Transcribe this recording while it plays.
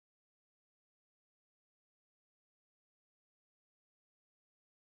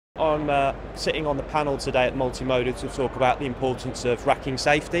I'm sitting on the panel today at Multimodal to talk about the importance of racking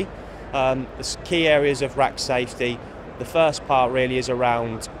safety. The key areas of rack safety, the first part really is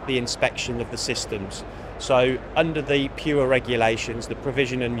around the inspection of the systems. So under the PUA regulations, the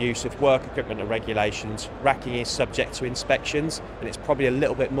provision and use of work equipment regulations, racking is subject to inspections, and it's probably a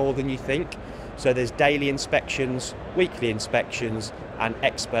little bit more than you think. So there's daily inspections, weekly inspections, and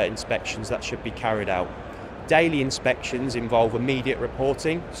expert inspections that should be carried out. Daily inspections involve immediate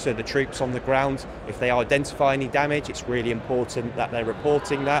reporting, so the troops on the ground, if they identify any damage, it's really important that they're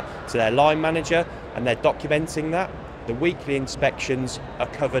reporting that to their line manager and they're documenting that. The weekly inspections are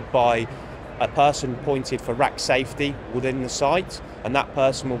covered by a person appointed for rack safety within the site, and that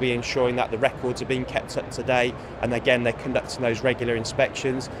person will be ensuring that the records are being kept up to date, and again they're conducting those regular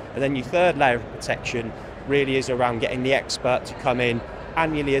inspections. And then your third layer of protection really is around getting the expert to come in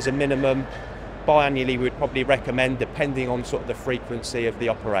annually as a minimum. Biannually, we'd probably recommend, depending on sort of the frequency of the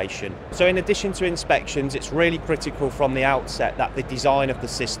operation. So in addition to inspections, it's really critical from the outset that the design of the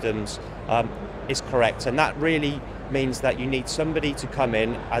systems is correct, and that really means that you need somebody to come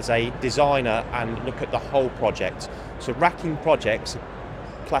in as a designer and look at the whole project. So racking projects are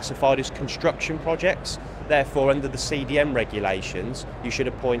classified as construction projects. Therefore, under the CDM regulations, you should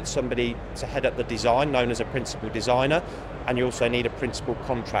appoint somebody to head up the design, known as a principal designer, and you also need a principal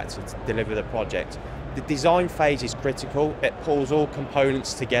contractor to deliver the project. The design phase is critical. It pulls all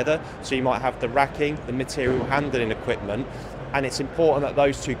components together, so you might have the racking, the material handling equipment, and it's important that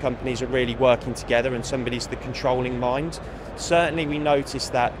those two companies are really working together and somebody's the controlling mind. Certainly we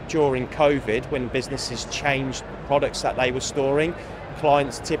noticed that during COVID, when businesses changed products that they were storing,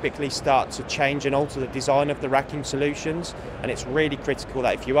 clients typically start to change and alter the design of the racking solutions, and it's really critical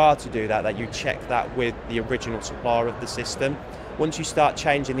that if you are to do that, that you check that with the original supplier of the system. Once you start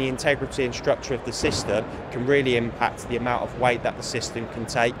changing the integrity and structure of the system, it can really impact the amount of weight that the system can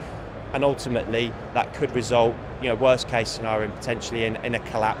take, and ultimately that could result, worst case scenario, potentially in a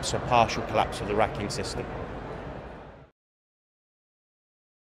collapse or partial collapse of the racking system.